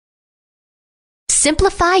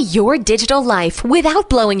Simplify your digital life without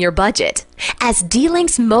blowing your budget. As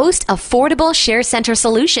D-Link's most affordable ShareCenter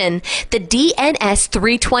solution, the DNS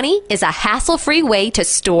 320 is a hassle-free way to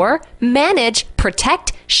store, manage,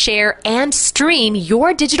 protect, share, and stream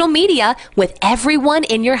your digital media with everyone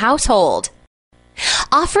in your household.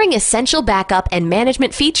 Offering essential backup and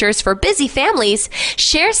management features for busy families,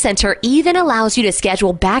 ShareCenter even allows you to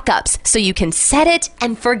schedule backups so you can set it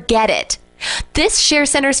and forget it. This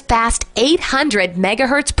ShareCenter's fast 800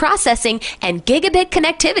 megahertz processing and gigabit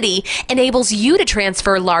connectivity enables you to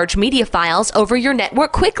transfer large media files over your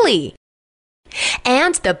network quickly.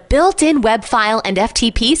 And the built-in web file and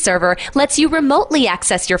FTP server lets you remotely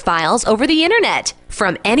access your files over the internet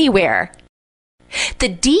from anywhere. The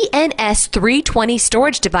DNS 320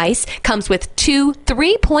 storage device comes with two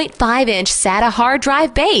 3.5-inch SATA hard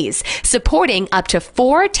drive bays supporting up to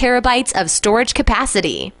 4 terabytes of storage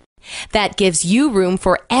capacity. That gives you room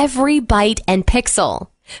for every byte and pixel.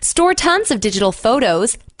 Store tons of digital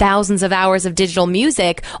photos, thousands of hours of digital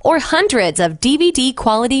music, or hundreds of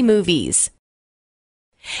DVD-quality movies.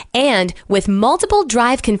 And with multiple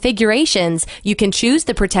drive configurations, you can choose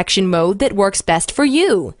the protection mode that works best for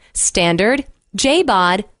you: Standard,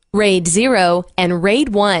 JBOD, RAID 0, and RAID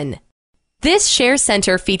 1. This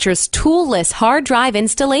ShareCenter features toolless hard drive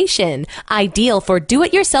installation, ideal for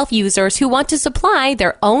do-it-yourself users who want to supply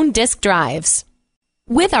their own disk drives.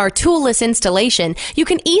 With our toolless installation, you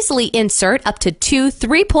can easily insert up to two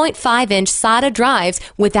 3.5-inch SATA drives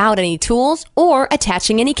without any tools or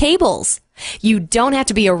attaching any cables. You don't have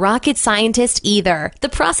to be a rocket scientist either. The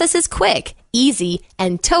process is quick, easy,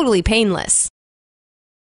 and totally painless.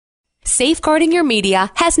 Safeguarding your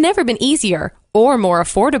media has never been easier or more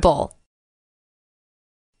affordable.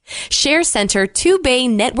 ShareCenter 2-bay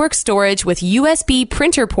network storage with USB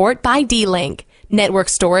printer port by D-Link. Network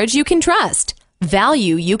storage you can trust.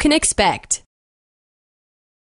 Value you can expect.